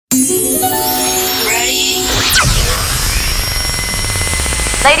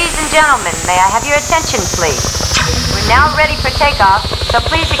Ladies and gentlemen, may I have your attention, please? We're now ready for takeoff, so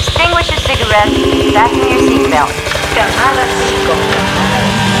please extinguish your cigarettes and fasten your seatbelt. Camada 5.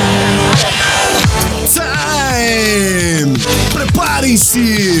 Time!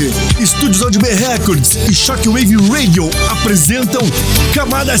 Preparem-se! Estúdios Audiob Records e Shockwave Radio apresentam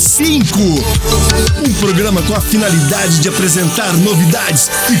Camada 5, um programa com a finalidade de apresentar novidades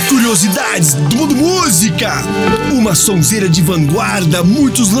e curiosidades do mundo música. Uma sonzeira de vanguarda,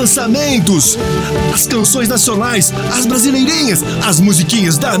 muitos lançamentos, as canções nacionais, as brasileirinhas, as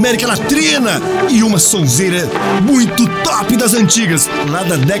musiquinhas da América Latina e uma sonzeira muito top das antigas, lá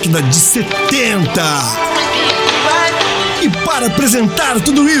da década de 70. E para apresentar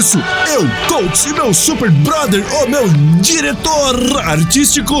tudo isso, eu, coach e meu super brother, o meu diretor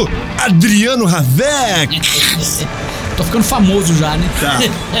artístico, Adriano Ravec. Tô ficando famoso já, né? Tá.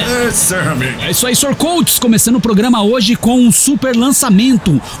 É isso aí, Sr. Coates, começando o programa hoje com um super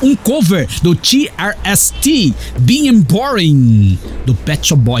lançamento, um cover do TRST, Being Boring, do Pet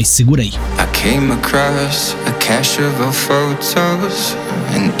Shop Boys. Segura aí. I came across a cache of our photos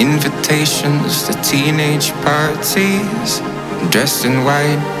and invitations to teenage parties, dressed in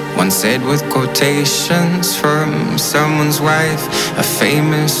white, one said with quotations from someone's wife, a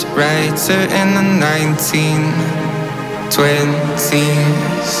famous writer in the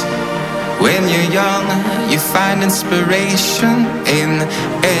 1920s. When you're young, you find inspiration in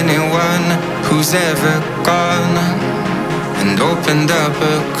anyone who's ever gone and opened up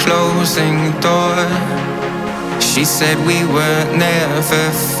a closing door. She said we were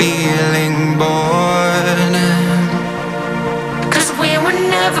never feeling bored, 'cause we were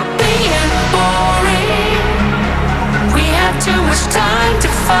never being boring. We had too much time to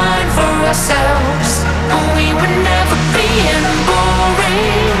find for ourselves, and we were never being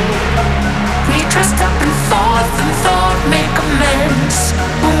boring. We dressed up and thought make amends,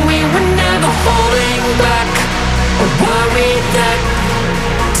 but we were never holding back or worried that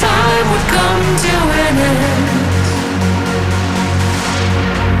time would come to an end.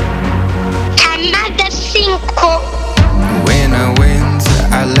 Camada 5. When I went,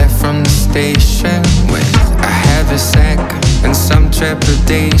 I left from the station with a heavy sack and some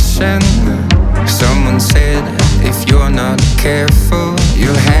trepidation. Someone said, if you're not careful,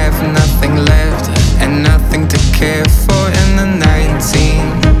 you'll have nothing left and nothing to care for in the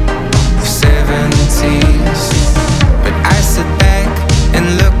 1970s. But I sat back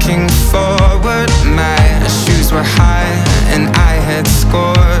and looking forward, my shoes were high and I had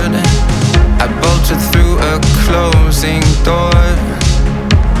scored. I bolted through a closing door.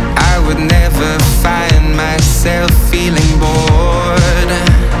 I would never find myself feeling bored,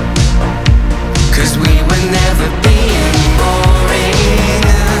 'cause we were never being boring.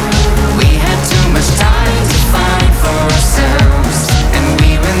 We had too much time to find for ourselves, and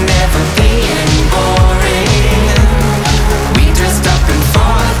we were never being boring. We dressed up and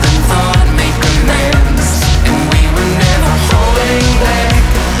thought make amends, and we were never holding back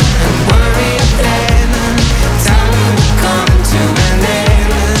and worried that time would come to an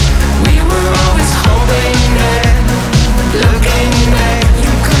end. We were always hoping that, looking back,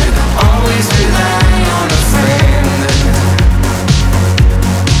 you could always rely on a friend.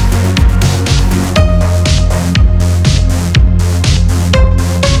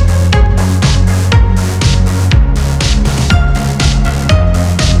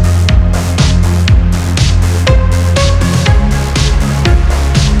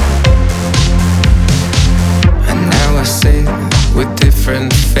 And now I sit with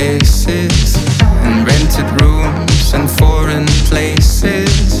different faces and rented rooms and foreign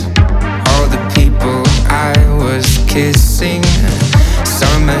places. All the people I was kissing,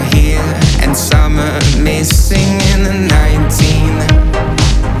 some are here and some are missing in the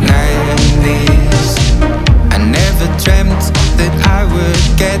 1990s. I never dreamt that I would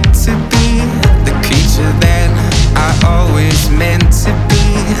get to be the creature that I always meant to be.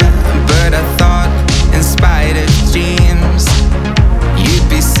 But I thought, in spite of dreams, you'd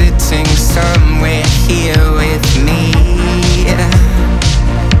be sitting somewhere here with me.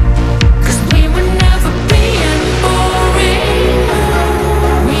 'Cause we were never being boring.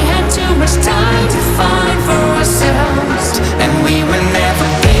 We had too much time to find for ourselves, And we were never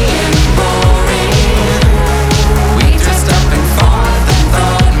being boring. We dressed up and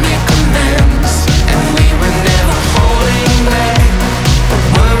thought make amends, and we were never holding back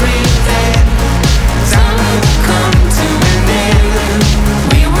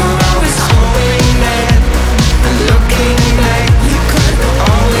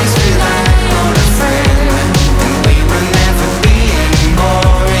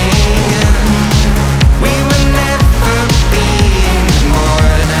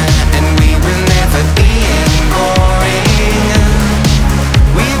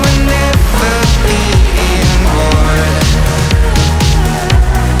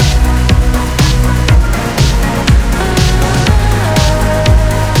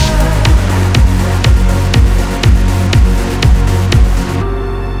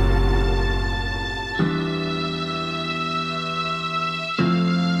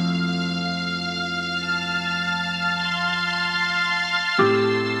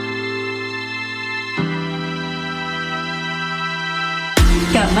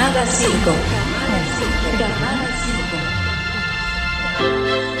Camada 5. Camada 5.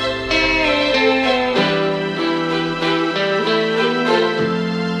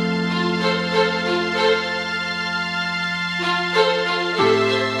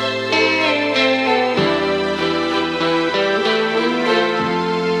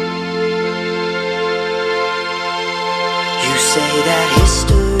 Say that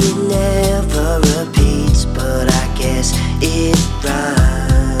history never repeats, but I guess it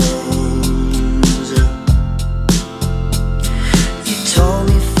rhymes. You told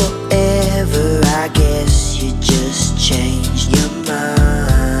me forever, I guess you just changed your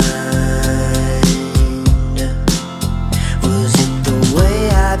mind. Was it the way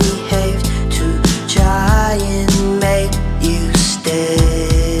I behaved to try and make you stay?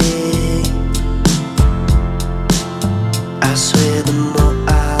 I swear the more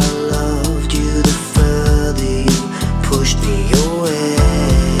I loved you, the further you pushed me away.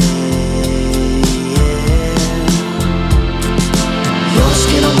 Your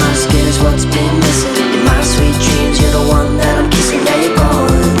skin on my skin is what's been missing. In my sweet dreams, you're the one that I'm kissing. Now you're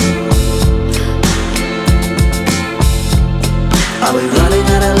gone. Are we running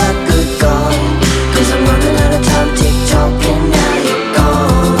out of luck, good God? 'Cause I'm running out of time, tick-tock, and now you're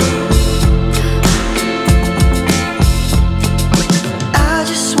gone. I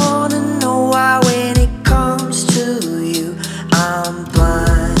just wanna know why when it comes to you, I'm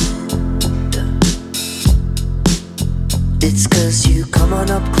blind. It's 'cause you come on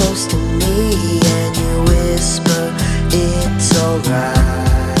up close to me and you whisper, it's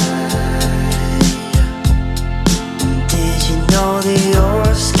alright. Did you know that your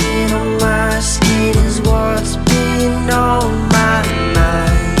skin on my skin is what's been on my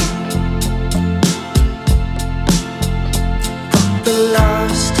mind? The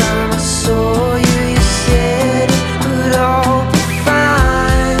last time I saw you, you said it would all be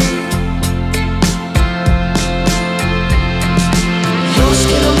fine. Your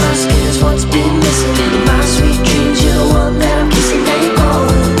skin on my skin is what's been missing. In my sweet dreams, you're the one that I'm kissing. Now you're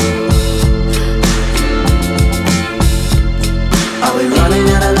gone. Are we running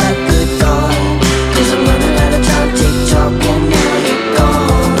out of luck, good God? 'Cause I'm running out of time, tick-tock, and now you're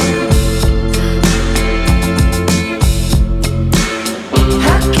gone.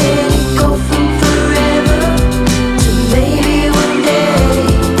 How can it go from forever to maybe one day?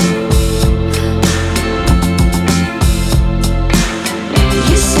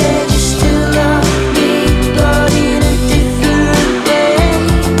 You said you still love me, but in a different way.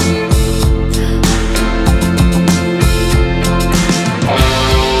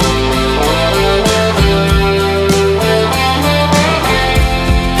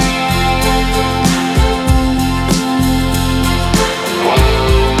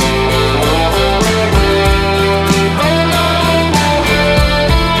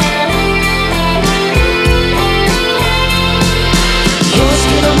 Your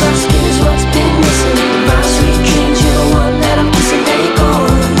skin on my skin is what's been missing. In my sweet dreams, you're the one that I'm kissing. Now you're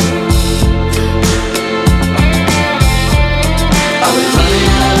gone. Are we running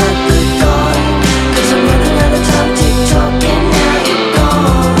out of luck, good God? 'Cause I'm running out of time, tick-tock, and now you're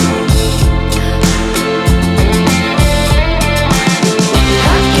gone.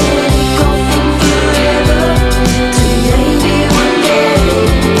 How can it go from forever to maybe one day?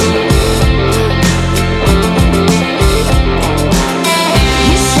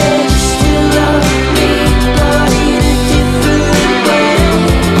 You said you still love me, but in a different way.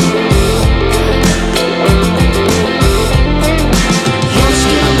 Your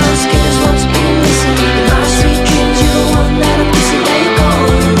skin on my skin is what's been missing. In my sweet dreams, you're the one that I'm kissing. Now you're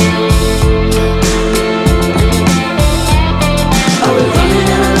gone. Are we running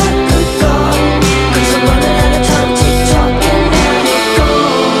out of luck, good God? 'Cause I'm running out of time, tick-tock, and now you're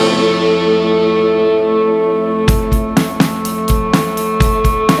gone.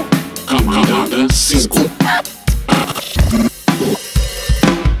 Camada 5.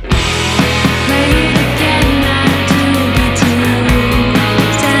 Late again, not to be too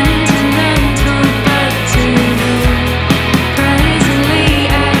sentimental, but too crazily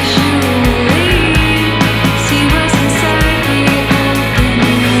actually see what's inside the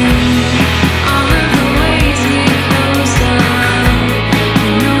opening. All of the ways we close down,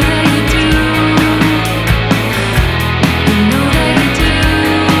 you know that you do. You know that you do.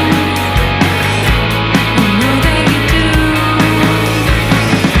 You know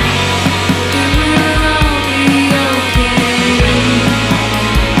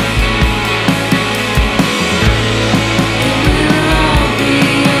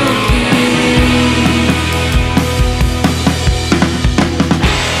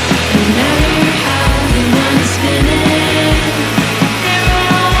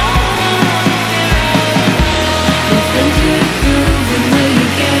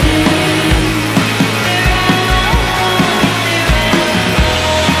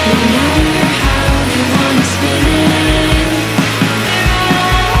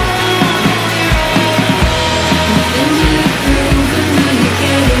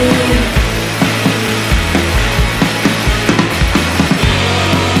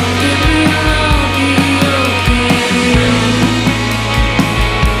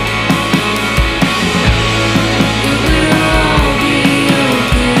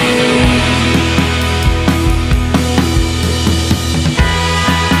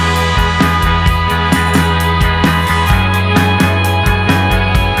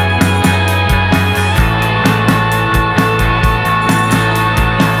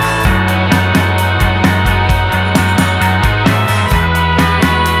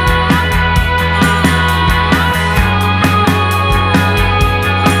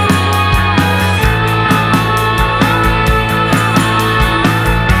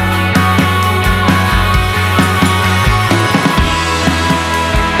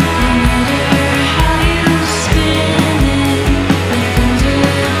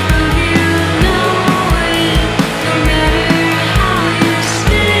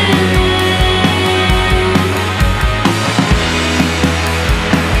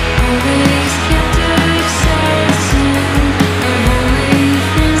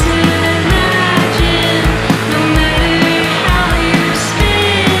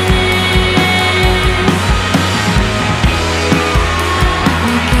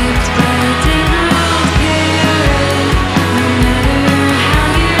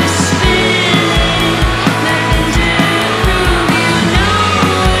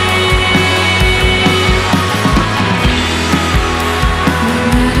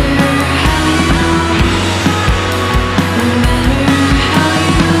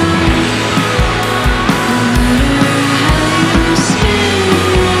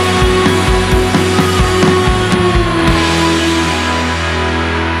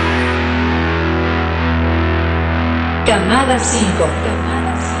Camada 5.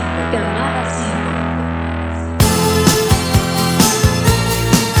 Camada 5.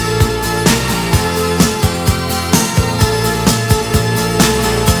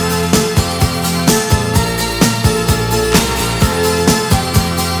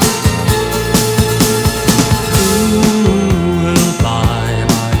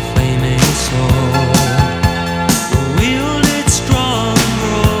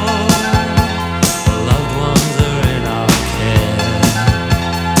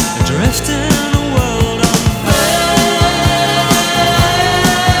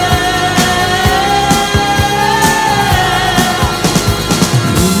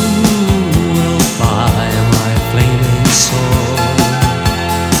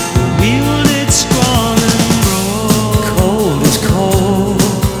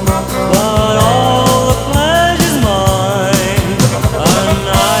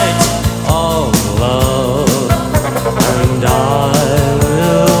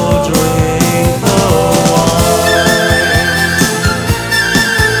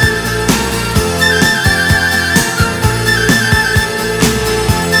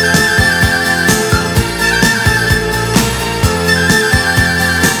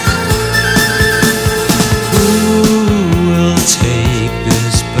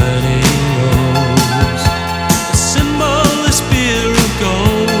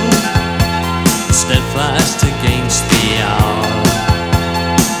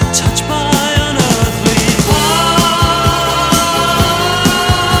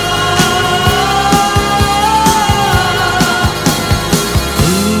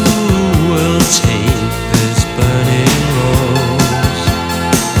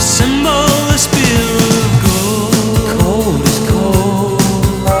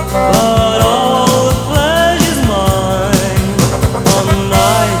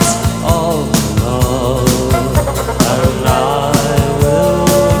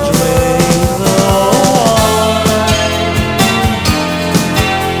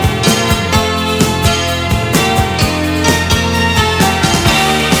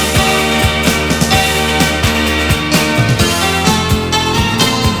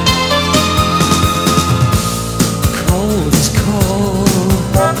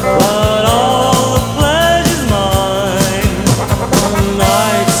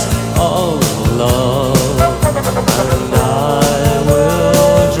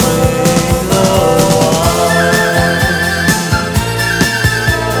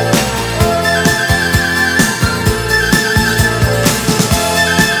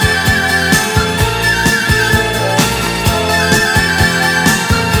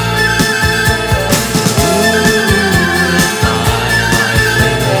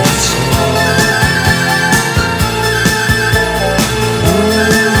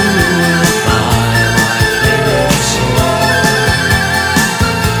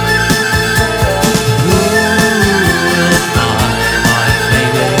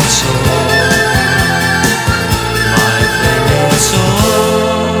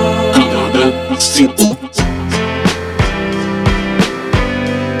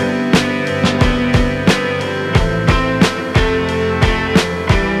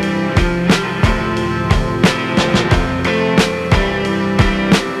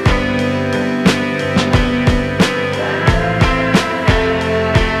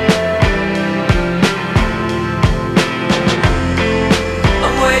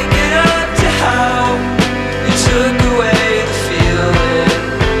 Took away the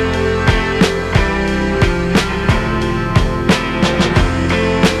feeling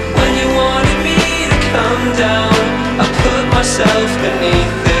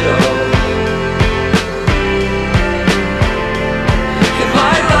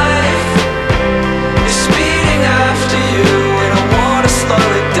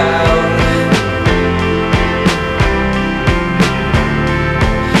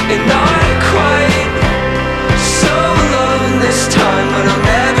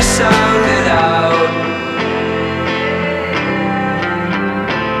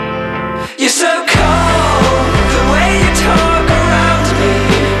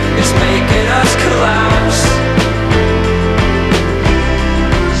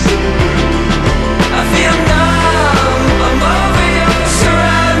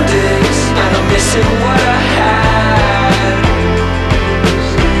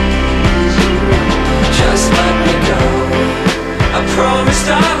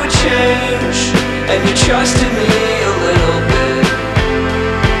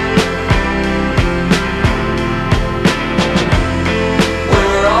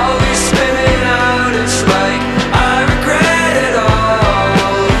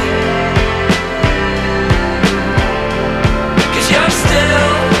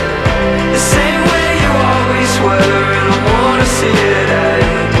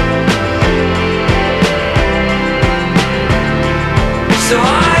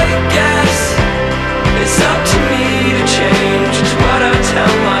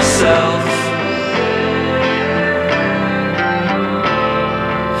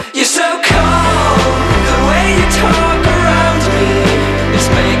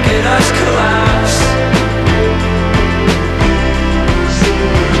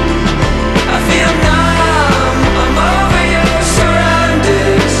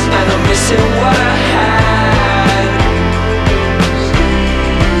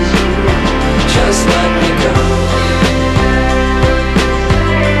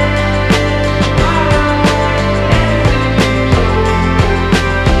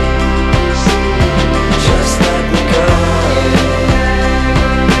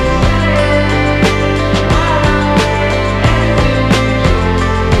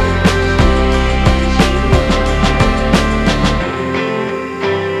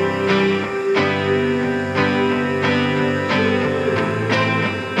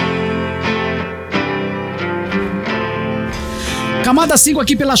Camada 5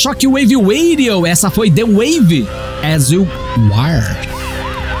 aqui pela Shockwave Radio. Essa foi The Wave, As You Were.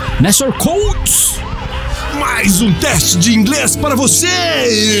 Nessor Coates. Mais um teste de inglês para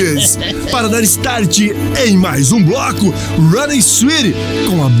vocês! Para dar start em mais um bloco, Running Sweet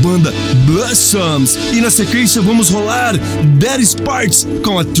com a banda Blossoms. E na sequência vamos rolar Dead Sparks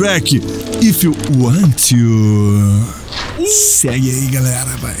com a track If You Want To. Segue aí,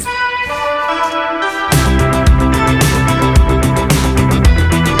 galera, vai.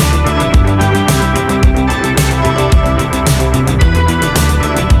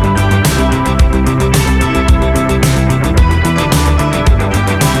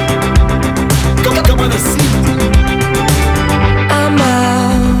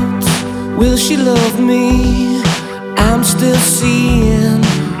 Will she love me? I'm still seeing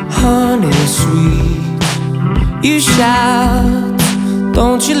honey sweet. You shout,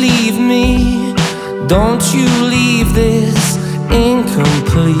 don't you leave me, don't you leave this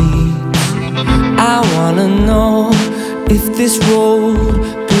incomplete. I wanna know if this road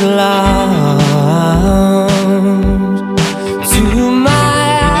belongs to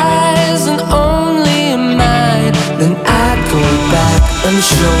my eyes and only mine. Then I'd go back and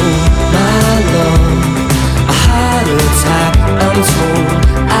show my love a heart attack. I'm told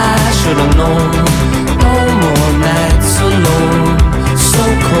I should've known. No more nights alone, so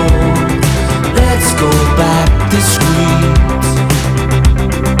cold. Let's go back discreet.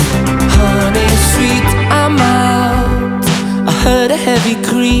 Honey sweet, I'm out. I heard a heavy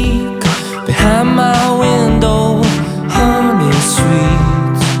creak behind my window. Honey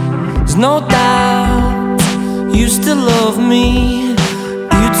sweet, there's no doubt you still love me.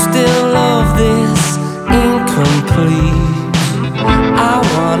 You'd still love this incomplete. I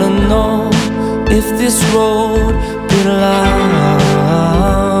wanna know if this road belongs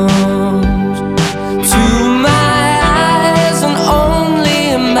to my eyes and only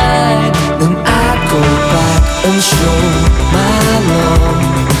mine. Then I'd go back and show my love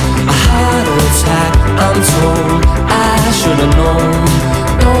a heart attack. I'm told I should've known.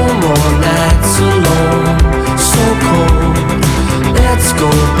 No more nights alone, so cold. Let's go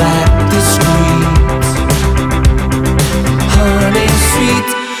back discreet. Honey sweet,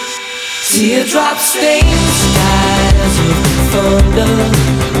 teardrop stains, skies of thunder.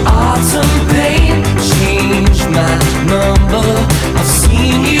 Autumn pain, change my number. I've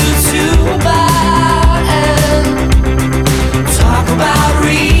seen you too about and talk about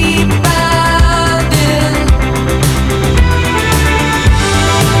rebounding.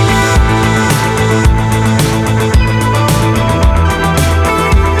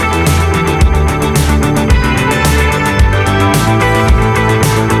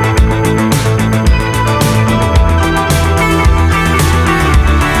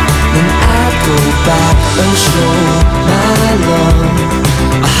 Back and show my love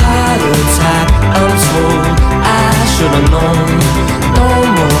a heart attack. I'm told I should've known. No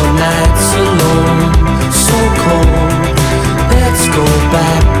more nights alone, so cold. Let's go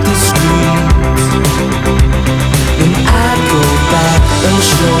back discreet. Then I'd go back and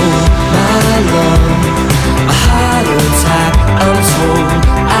show my love a heart attack. I'm told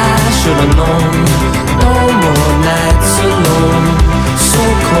I should've known. No more nights alone, so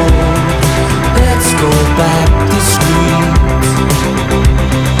cold. Let's go back discreet.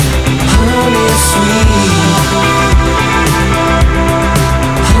 Honey sweet,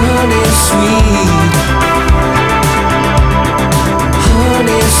 honey sweet,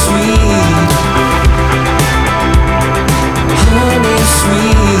 honey sweet, honey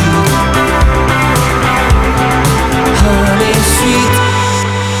sweet, honey sweet.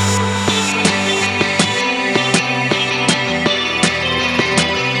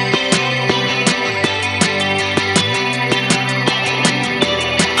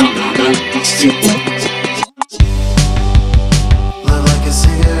 Love like a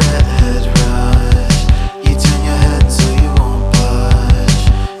cigarette head rush. You turn your head so you won't budge.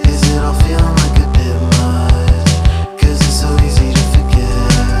 Is it all feeling like a bit much? 'Cause it's so easy to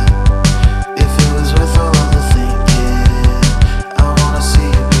forget. If it was worth all of the thinking, I wanna see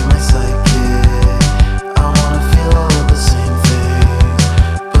you be my sidekick. I wanna feel all of the same things,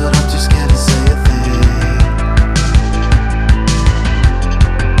 but I'm too scared to say a thing.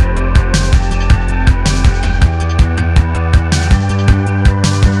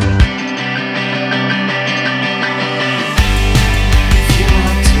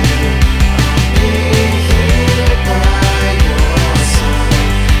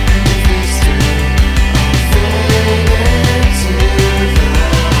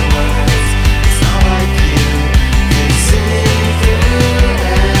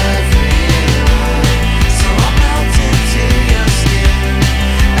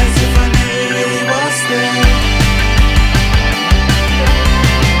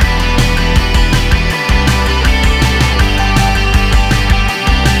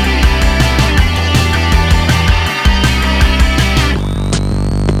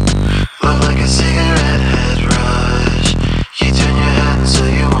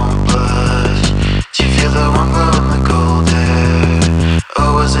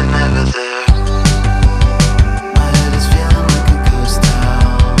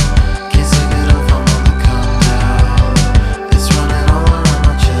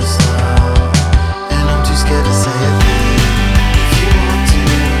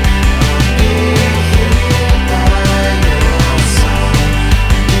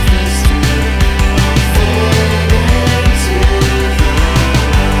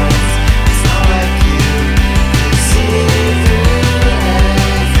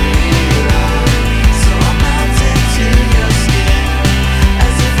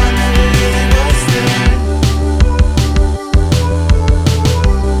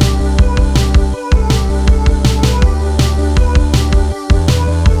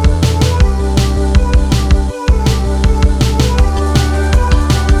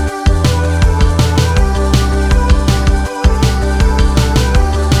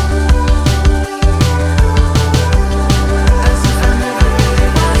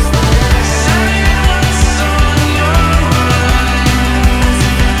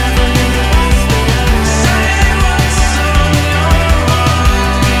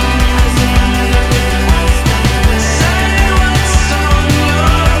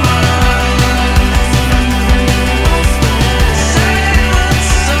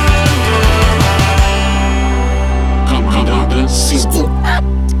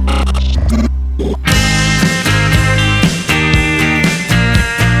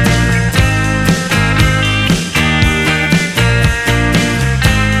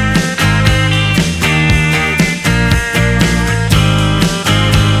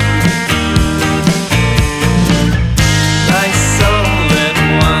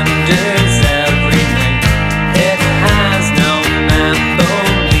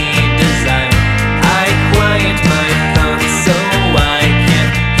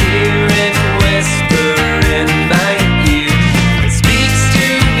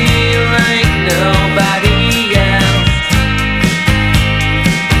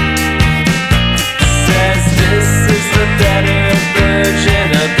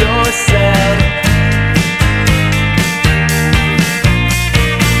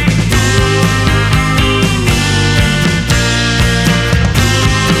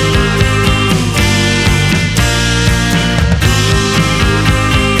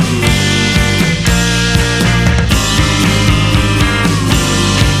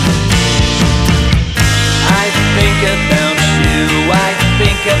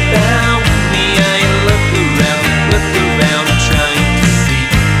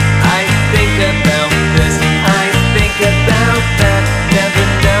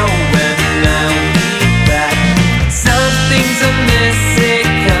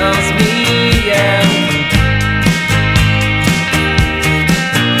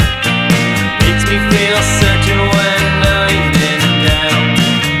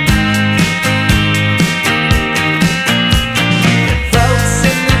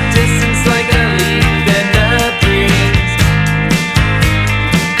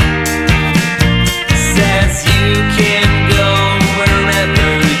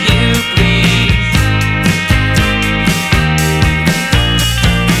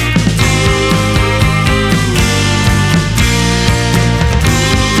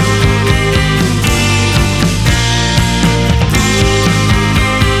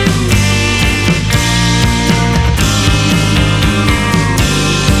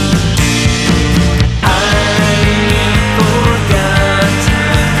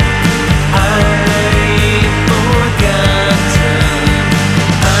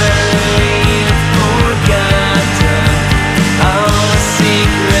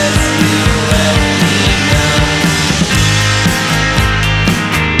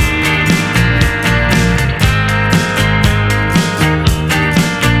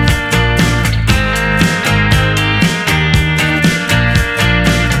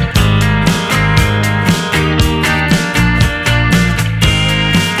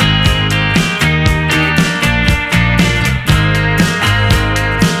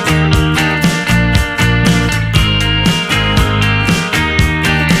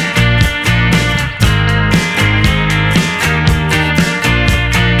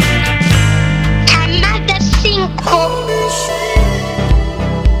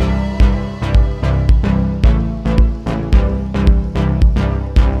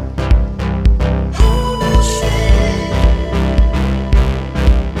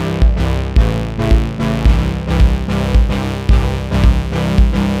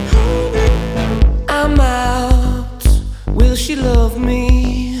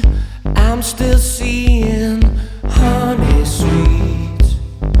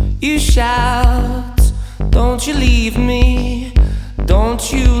 You shout, don't you leave me,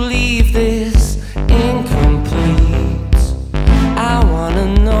 don't you leave this incomplete. I wanna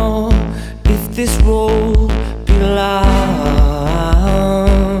know if this road belongs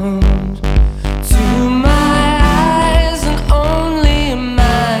to my eyes and only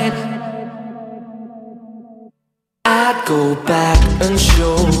mine. I'd go back and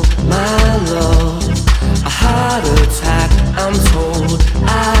show my love a heart attack. I'm told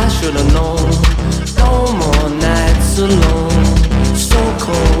I should've known. No more nights alone, so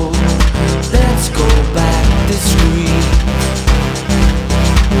cold. Let's go back discreet.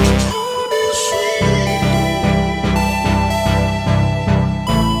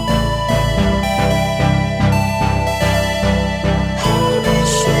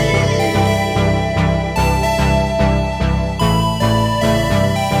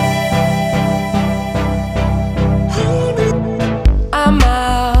 I'm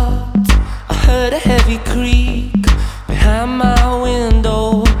out, I heard a heavy creak behind my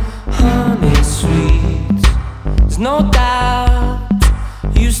window, honey sweet. There's no doubt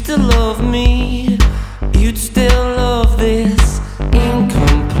you still love me, you'd still love this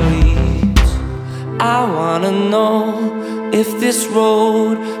incomplete. I wanna know if this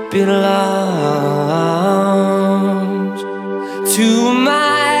road belongs to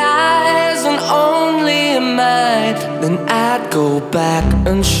my eyes and only mine. Then I'd go back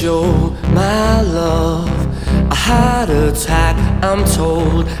and show my love a heart attack. I'm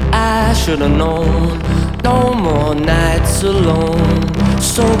told I should've known. No more nights alone,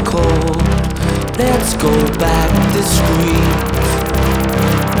 so cold. Let's go back discreet.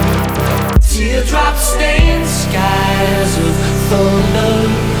 Teardrop stained skies of thunder,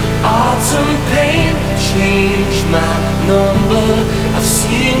 autumn pain changed my number. I've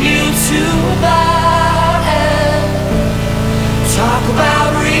seen you too about and talk about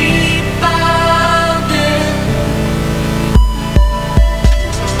rebounding.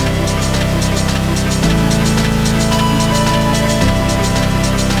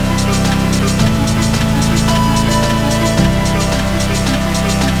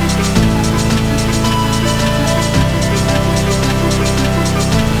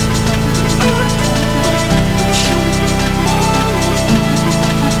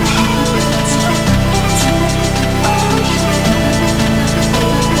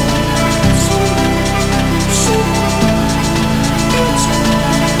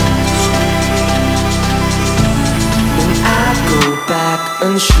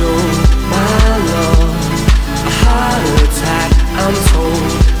 And show my love a heart attack. I'm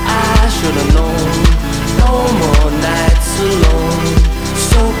told I should've known. No more nights alone,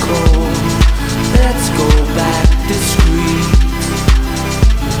 so cold. Let's go back discreet.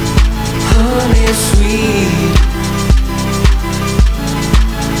 Honey sweet.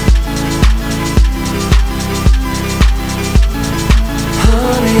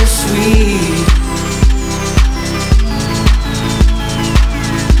 Honey sweet.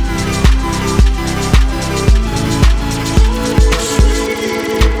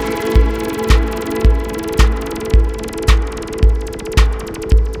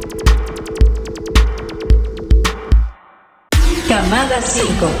 Camada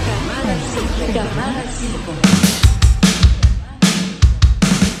 5. Camada 5.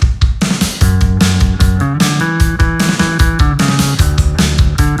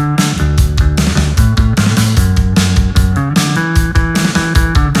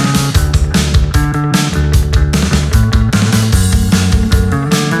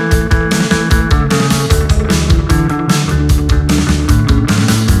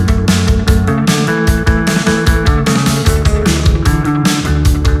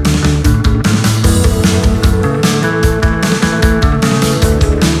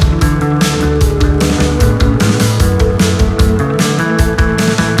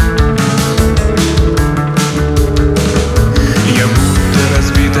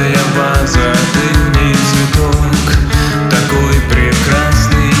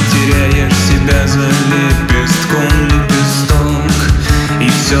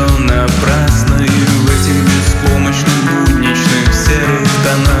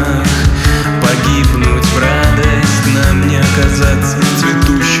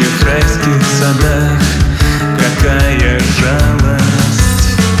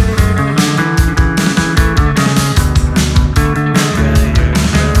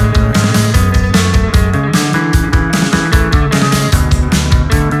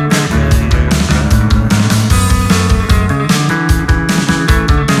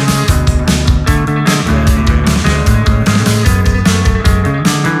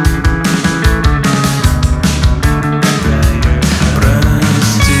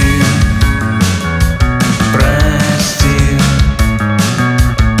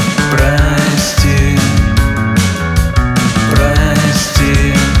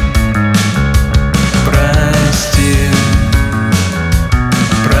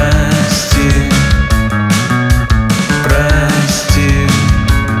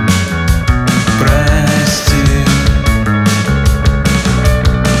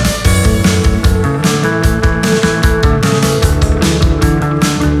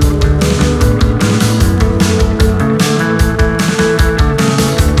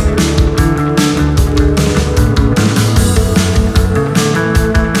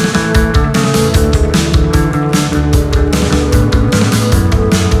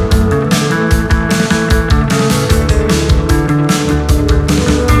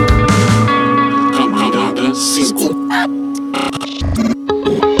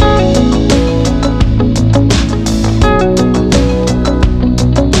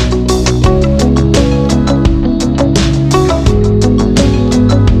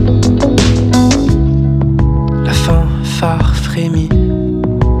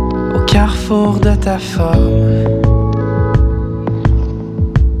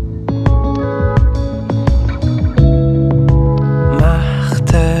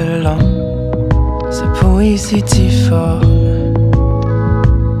 brise et difforme.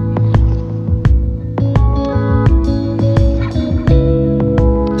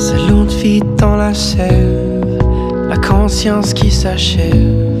 C'est l'autre vie dans la sève, la conscience qui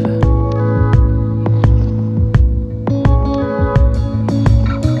s'achève.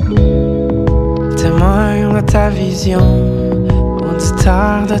 Témoin de ta vision,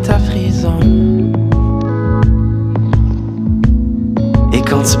 auditeur de ta prison. Et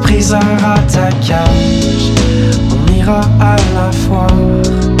quand tu briseras ta cage, on ira à la foire,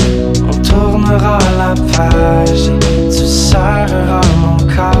 on tournera la page et tu serreras mon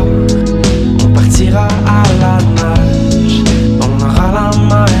corps. On partira à la nage, on aura la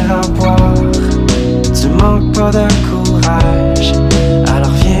mer à boire. Tu manques pas de courage,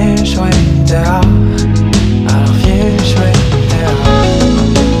 alors viens jouer dehors. Alors viens jouer dehors.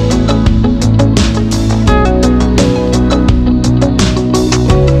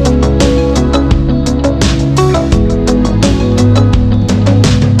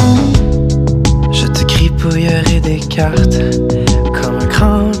 Je te gribouillerai des cartes comme un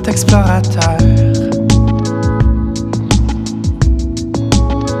grand explorateur.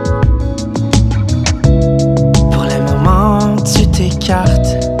 Pour les moments où tu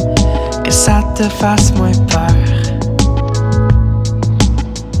t'écartes, que ça te fasse moins peur.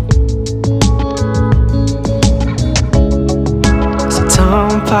 Ça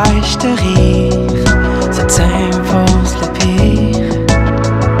t'empêche de rire, ça t'impose le pire.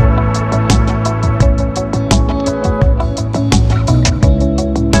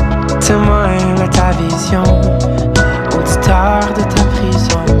 Témoin de ta vision, auditeur de ta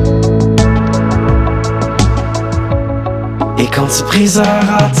prison. Et quand tu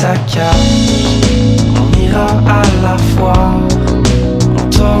briseras ta cage, on ira à la foire, on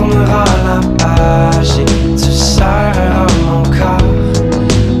tournera la page et tu serreras mon corps.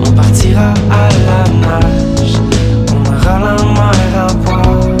 On partira à la nage, on aura la mer à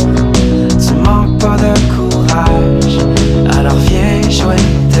boire. Tu manques pas de courage, alors viens jouer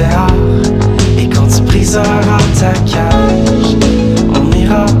dehors. Et quand tu briseras ta cage, on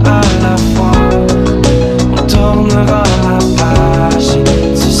ira à la foire, on tournera la page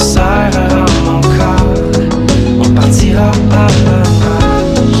et tu serreras mon corps. On partira à la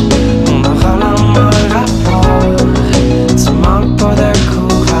nage, on aura la mer à boire. Tu manques pas de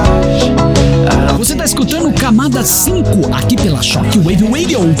courage, alors Você tá escutando o Camada 5 aqui pela Shockwave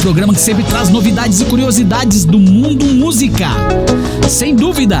Radio, o programa que sempre traz novidades e curiosidades do mundo música. Sem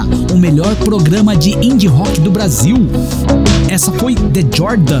dúvida, o melhor programa de indie rock do Brasil. Essa foi The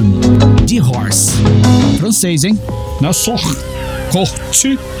Jordan, de Horse. Francês, hein? Não é só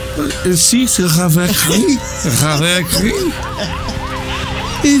corte. Si, c'est Ravecri. Ravecri.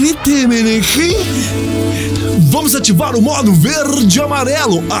 Evite Menecri. Vamos ativar o modo verde e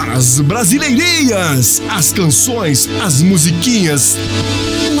amarelo. As brasileirinhas, as canções, as musiquinhas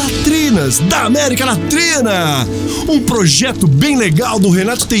latrinas da América Latina. Um projeto bem legal do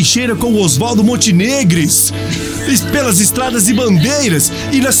Renato Teixeira com o Oswaldo Montenegres. Pelas estradas e bandeiras.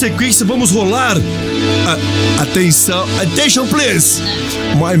 E na sequência vamos rolar. Atenção, attention please.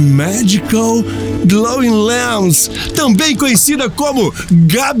 My Magical Glowing Lamps, também conhecida como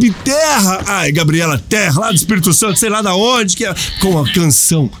Gabi Terra. Ai, Gabriela Terra, lá do Espírito Santo, sei lá da onde que é. Com a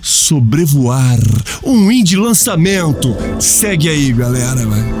canção Sobrevoar, um indie lançamento. Segue aí, galera,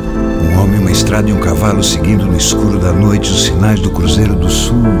 vai. Um homem, uma estrada e um cavalo seguindo no escuro da noite os sinais do Cruzeiro do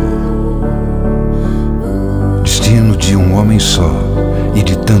Sul. Destino de um homem só e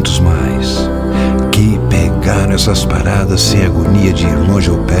de tantos mais que pegaram essas paradas sem agonia de ir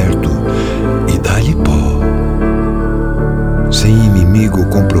longe ou perto e dar-lhe pó. Sem inimigo ou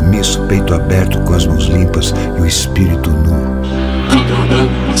compromisso, peito aberto com as mãos limpas e o espírito nu.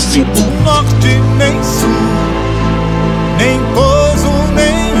 Norte nem sul, nem pouso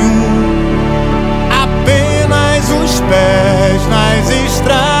nenhum, apenas os pés nas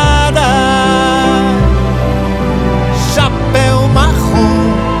estradas, chapéu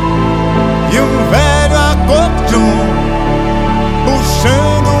marrom e um velho acordeon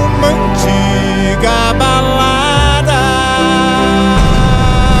puxando uma antiga balada.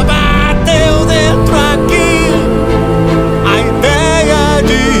 Bateu dentro aqui a ideia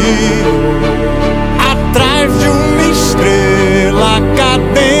de ir atrás de uma estrela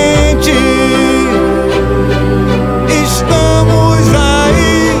cadente. Estamos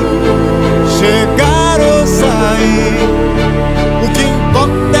aí, chegar ou sair, o que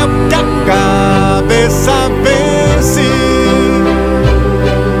importa é o que a cabeça vence.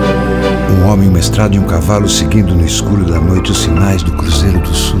 Um homem, uma estrada e um cavalo seguindo no escuro da noite os sinais do Cruzeiro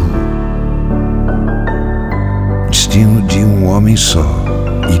do Sul. Destino de um homem só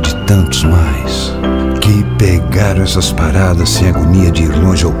e de tantos mais que pegaram essas paradas sem agonia de ir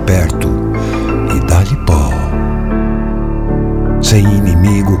longe ou perto e dá-lhe pó. Sem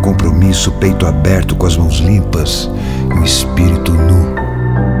inimigo, compromisso, peito aberto com as mãos limpas e o espírito nu.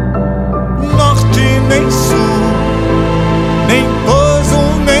 Norte nem sul, nem pouso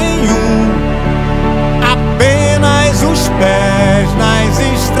nenhum, apenas os pés nas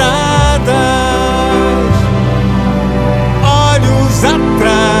estradas, olhos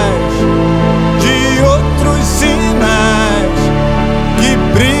atrás de outros sinais que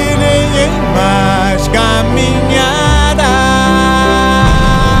brilhem em mais caminhadas.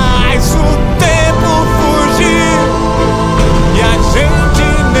 O tempo fugiu e a gente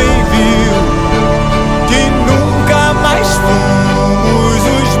nem viu que nunca mais fomos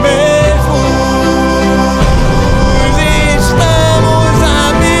os mesmos. Estamos a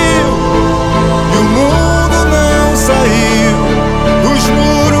mil e o mundo não saiu dos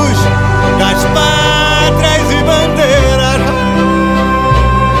muros das pátrias e bandeiras.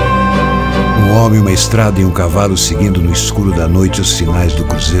 Um homem, uma estrada e um cavalo seguindo no escuro da noite os sinais do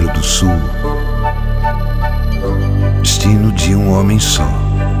Cruzeiro do Sul. Destino de um homem só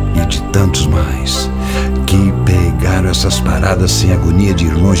e de tantos mais que pegaram essas paradas sem agonia de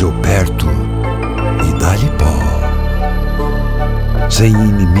ir longe ou perto e dá-lhe pó. Sem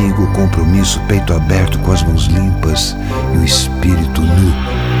inimigo, compromisso, peito aberto com as mãos limpas e o espírito nu.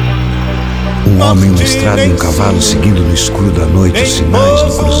 Um homem, uma estrada e um cavalo seguindo no escuro da noite os sinais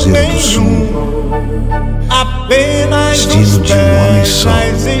do Cruzeiro do Sul. Destino de um homem só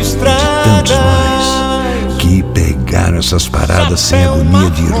e de tantos mais que pegaram essas paradas sem agonia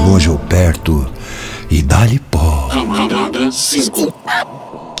de ir longe ou perto e dá-lhe pó.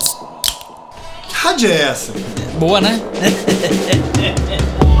 Que rádio é essa? Boa, né?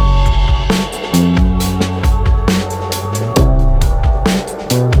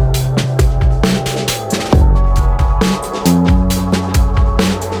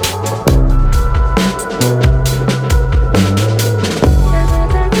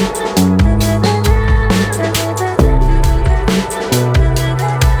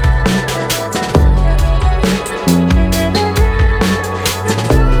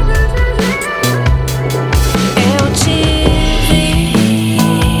 Eu te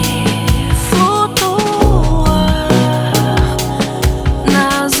vi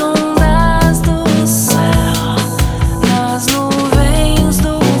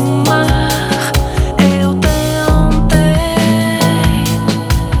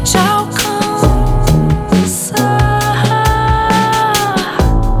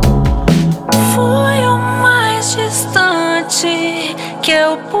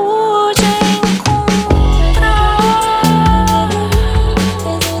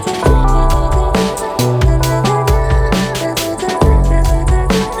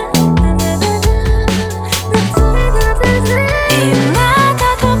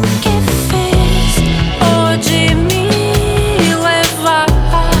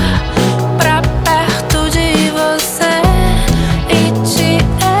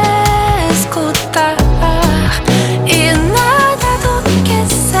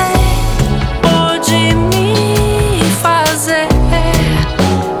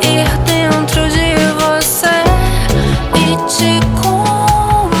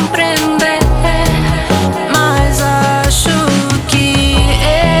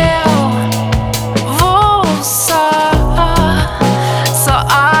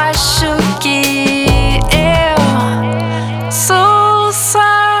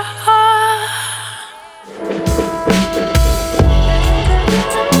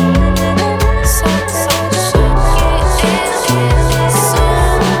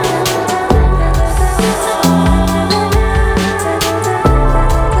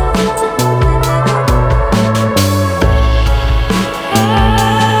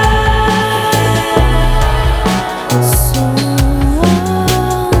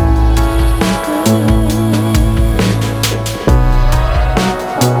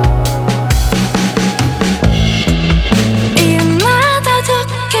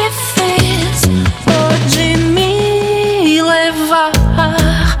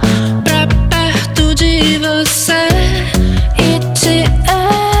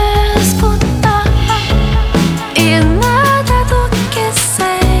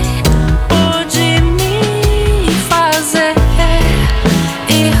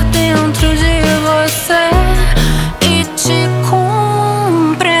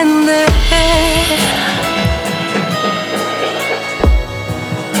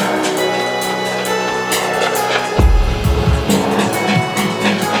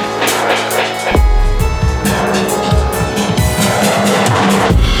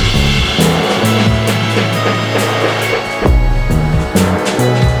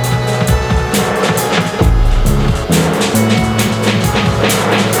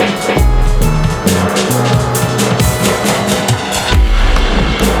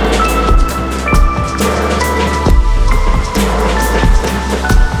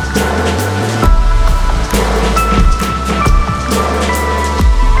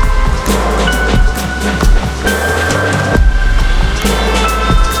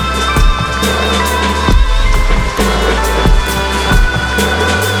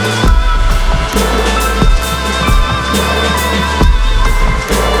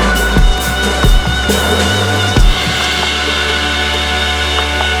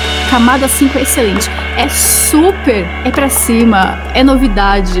Camada 5 é excelente. É super, é pra cima, é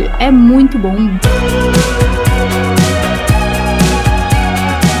novidade, é muito bom.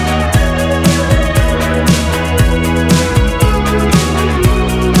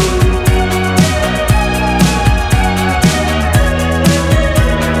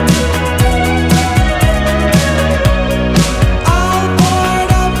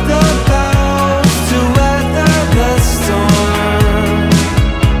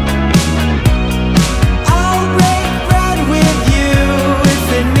 I'll break bread with you if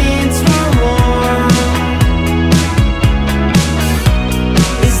it means we're warm.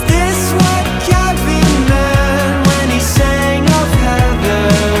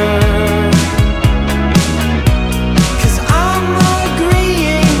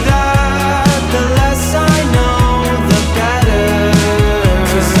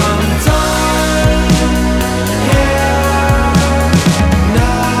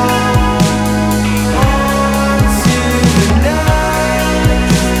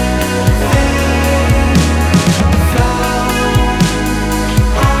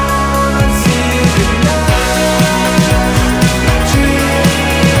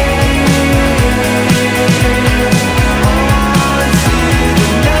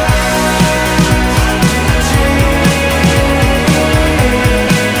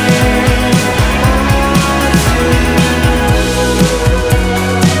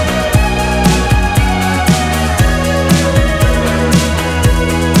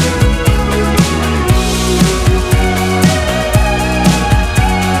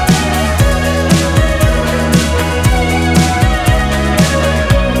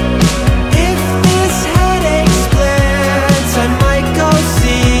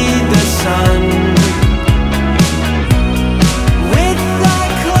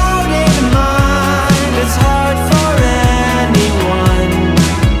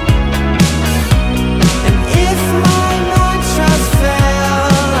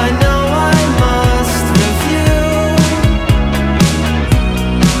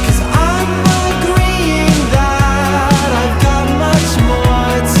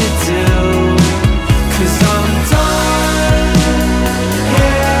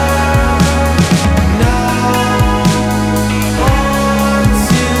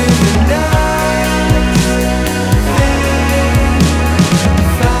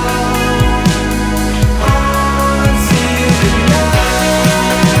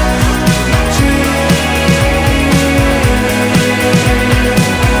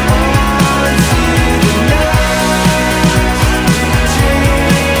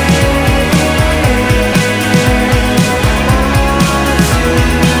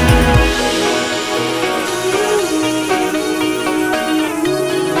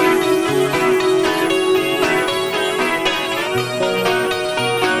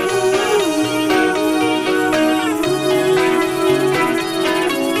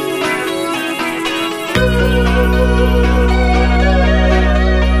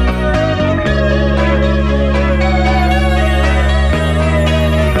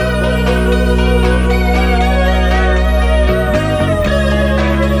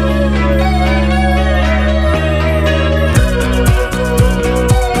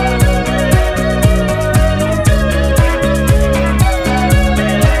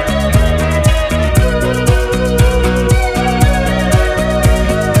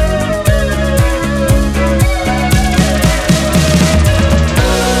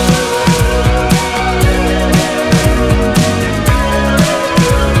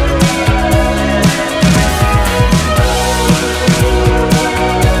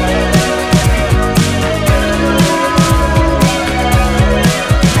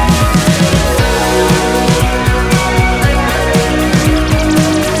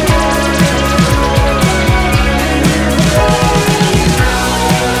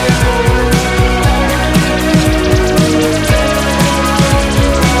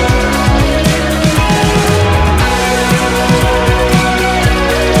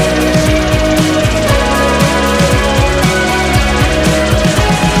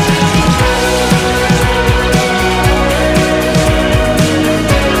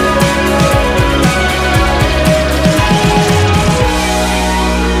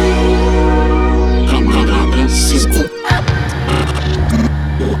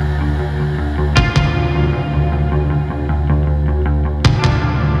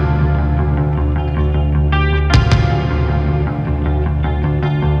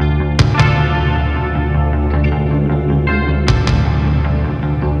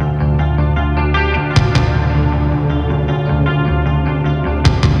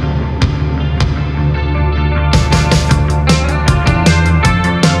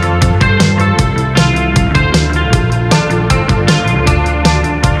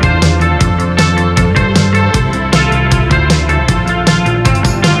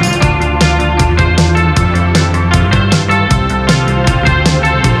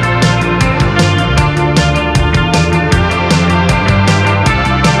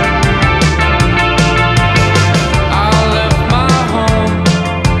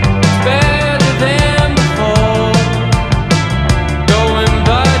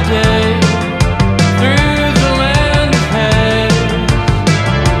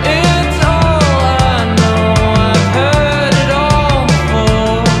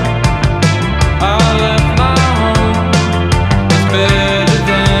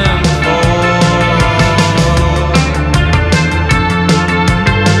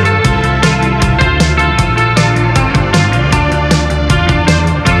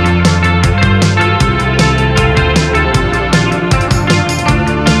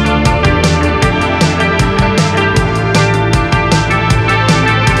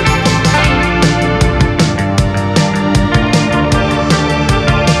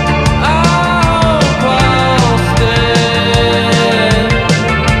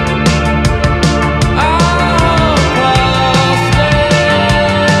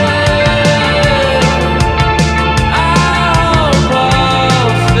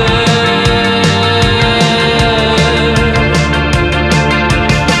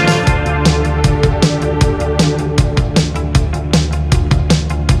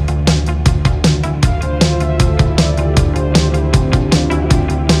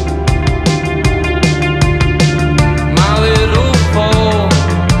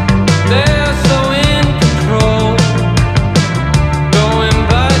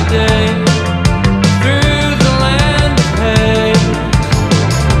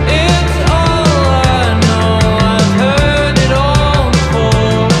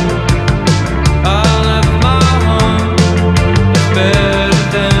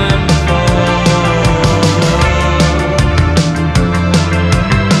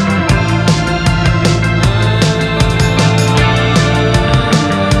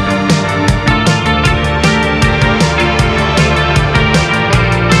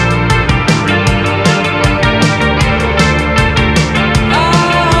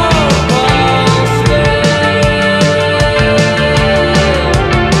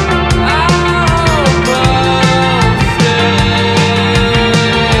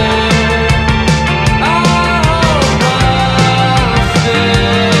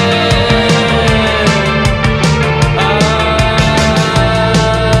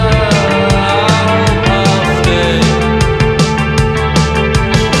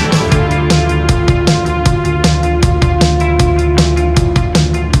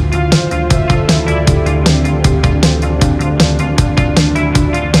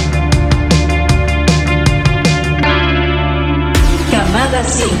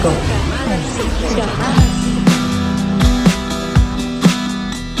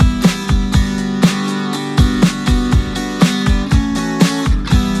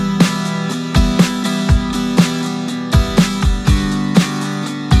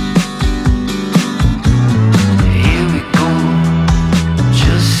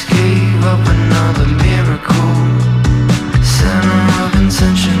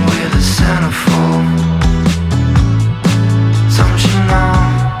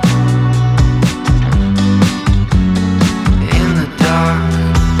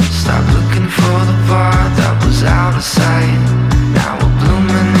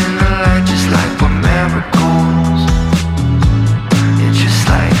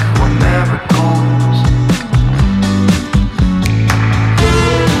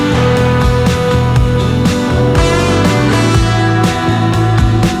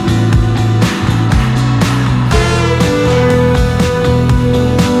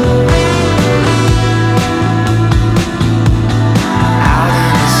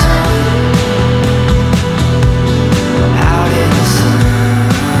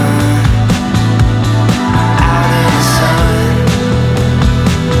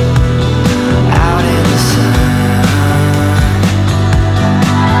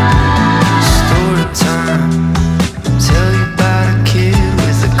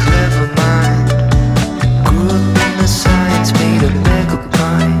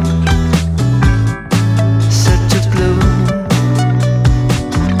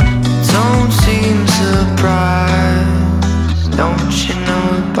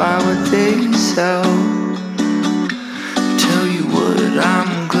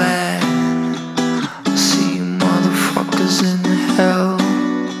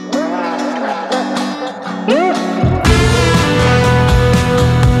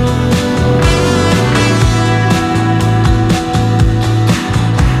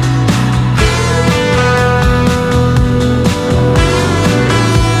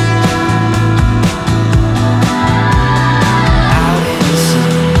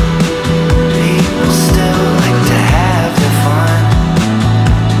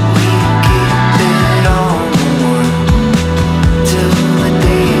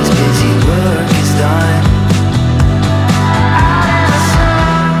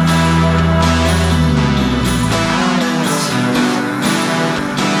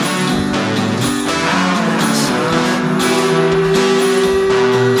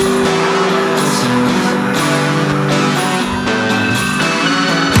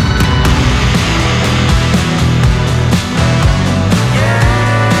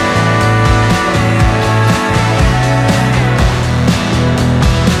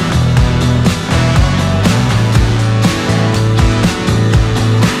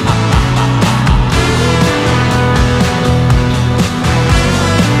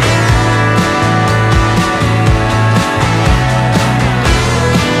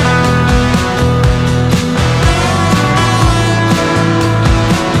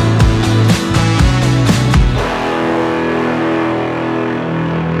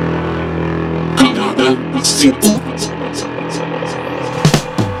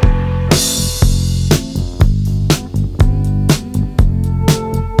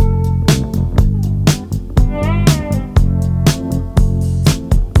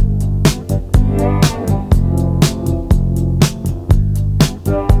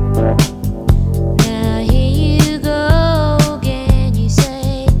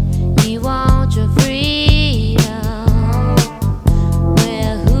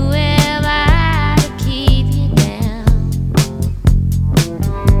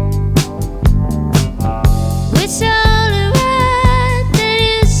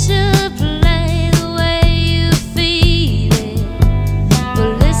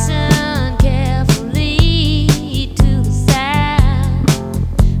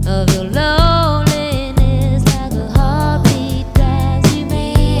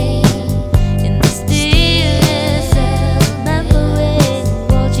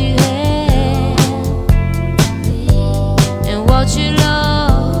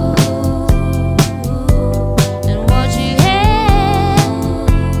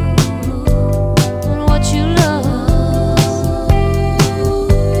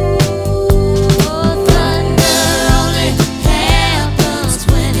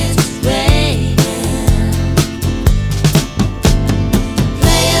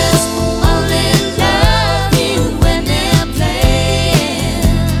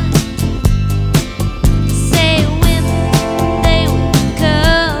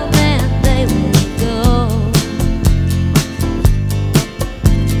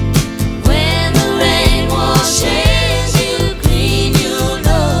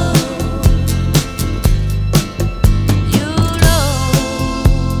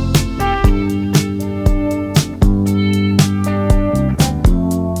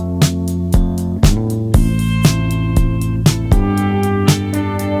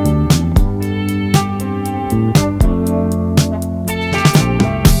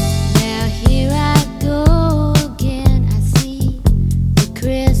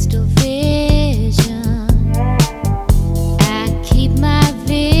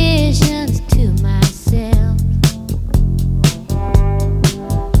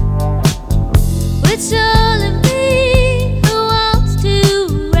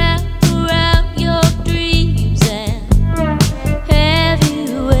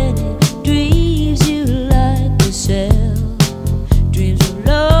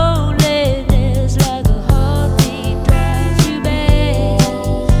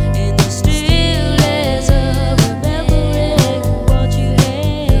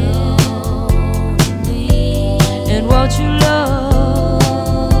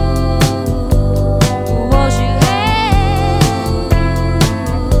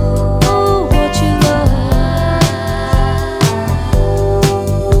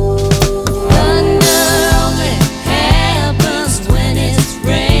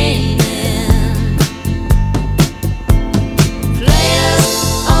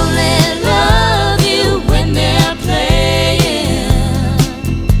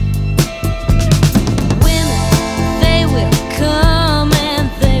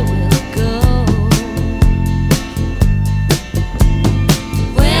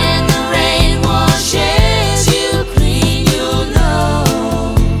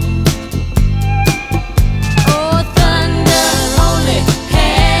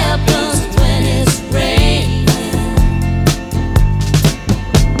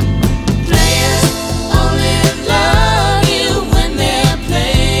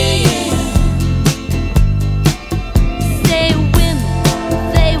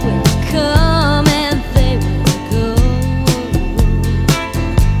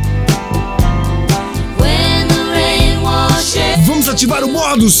 ativar o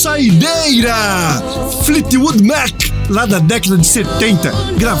modo Saideira. Fleetwood Mac, lá da década de 70,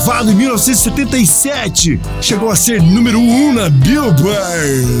 gravado em 1977, chegou a ser número 1 na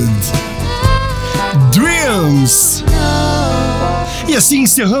Billboard. Dreams. E assim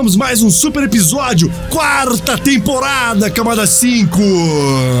encerramos mais um super episódio, 4ª temporada, Camada 5.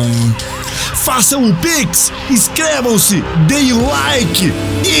 Façam o Pix, inscrevam-se, deem o like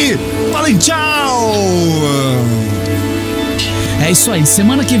e falem tchau! É isso aí,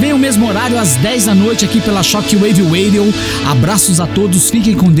 semana que vem o mesmo horário, às 10 da noite, aqui pela Shockwave Radio. Abraços a todos,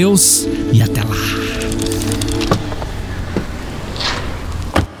 fiquem com Deus e até lá.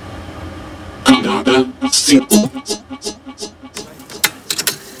 Camada 5.